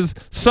says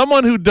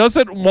someone who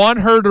doesn't want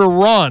her to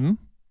run,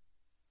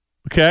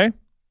 okay,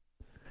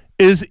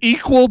 is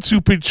equal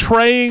to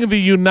betraying the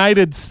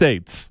United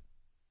States.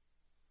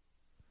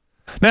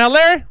 Now,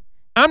 Larry,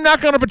 I'm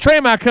not going to betray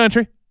my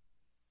country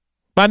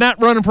by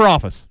not running for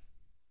office.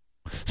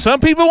 Some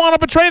people want to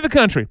betray the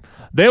country.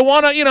 They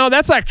want to,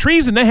 that's like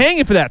treason. They hang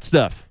you for that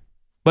stuff.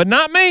 But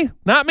not me.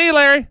 Not me,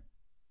 Larry.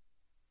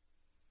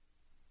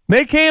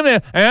 They came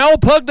to an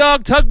old pug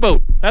dog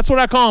tugboat. That's what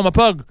I call him, a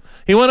pug.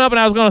 He went up and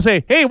I was going to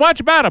say, hey,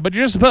 watch about it, but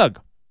you're just a pug.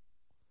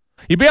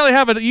 You barely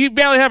have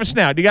a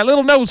snout. You got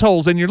little nose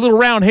holes in your little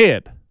round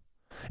head.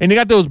 And you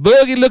got those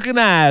buggy-looking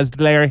eyes,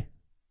 Larry.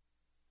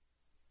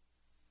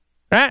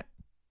 Right?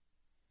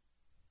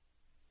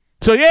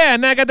 So, yeah,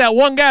 and I got that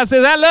one guy that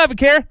says, I love you,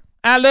 Kerry.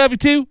 I love you,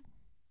 too.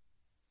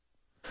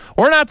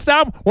 We're not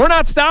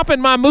stopping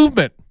my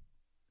movement.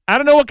 I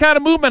don't know what kind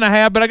of movement I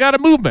have, but I got a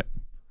movement.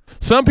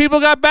 Some people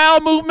got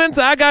bowel movements.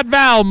 I got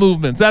vowel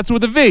movements. That's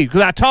with a V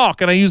because I talk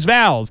and I use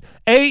vowels.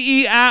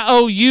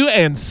 A-E-I-O-U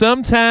and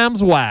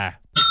sometimes Y.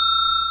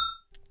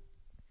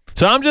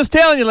 So I'm just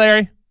telling you,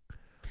 Larry,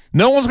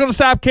 no one's going to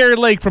stop Kerry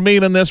Lake from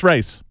being in this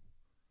race.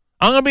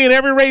 I'm going to be in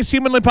every race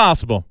humanly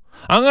possible.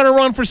 I'm going to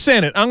run for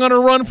Senate. I'm going to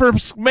run for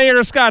mayor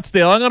of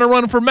Scottsdale. I'm going to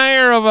run for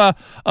mayor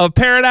of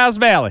Paradise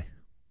Valley.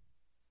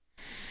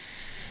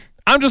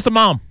 I'm just a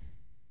mom.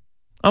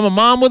 I'm a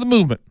mom with a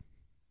movement.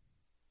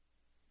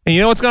 And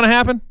you know what's going to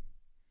happen?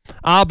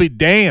 I'll be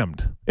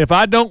damned if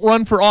I don't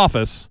run for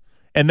office,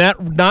 and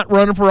that not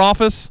running for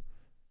office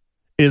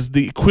is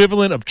the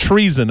equivalent of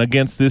treason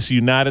against this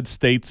United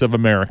States of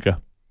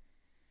America.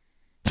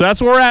 So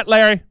that's where we're at,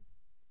 Larry.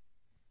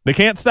 They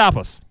can't stop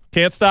us. They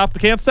can't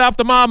stop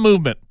the mom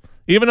movement.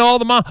 Even all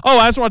the mom. Oh,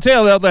 I just want to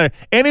tell you out there,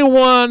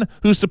 anyone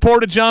who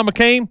supported John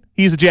McCain,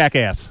 he's a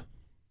jackass.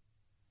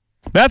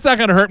 That's not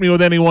going to hurt me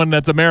with anyone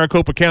that's a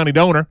Maricopa County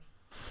donor.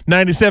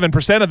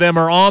 97% of them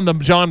are on the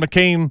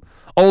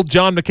old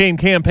John McCain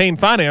campaign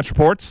finance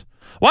reports.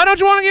 Why don't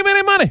you want to give me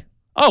any money?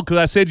 Oh, because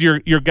I said your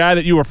guy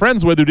that you were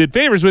friends with who did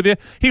favors with you,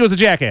 he was a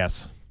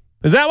jackass.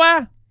 Is that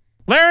why,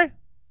 Larry?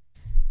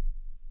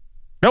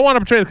 Don't want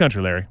to betray the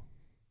country, Larry.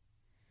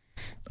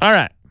 All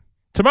right.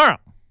 Tomorrow.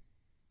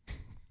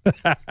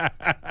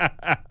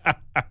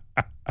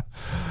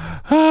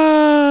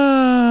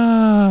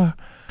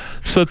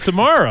 So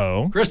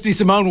tomorrow, Christy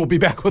Simone will be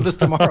back with us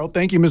tomorrow.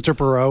 Thank you, Mr.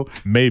 Perot.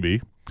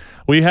 Maybe.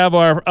 We have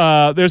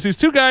there's these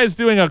two guys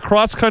doing a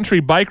cross-country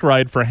bike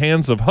ride for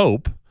Hands of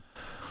Hope.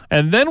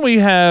 And then we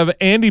have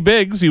Andy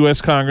Biggs, U.S.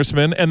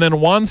 Congressman, and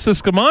then Juan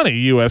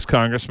Ciscomani, U.S.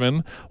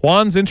 Congressman.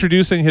 Juan's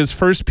introducing his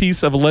first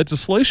piece of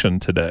legislation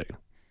today.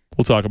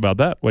 We'll talk about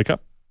that. Wake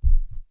up.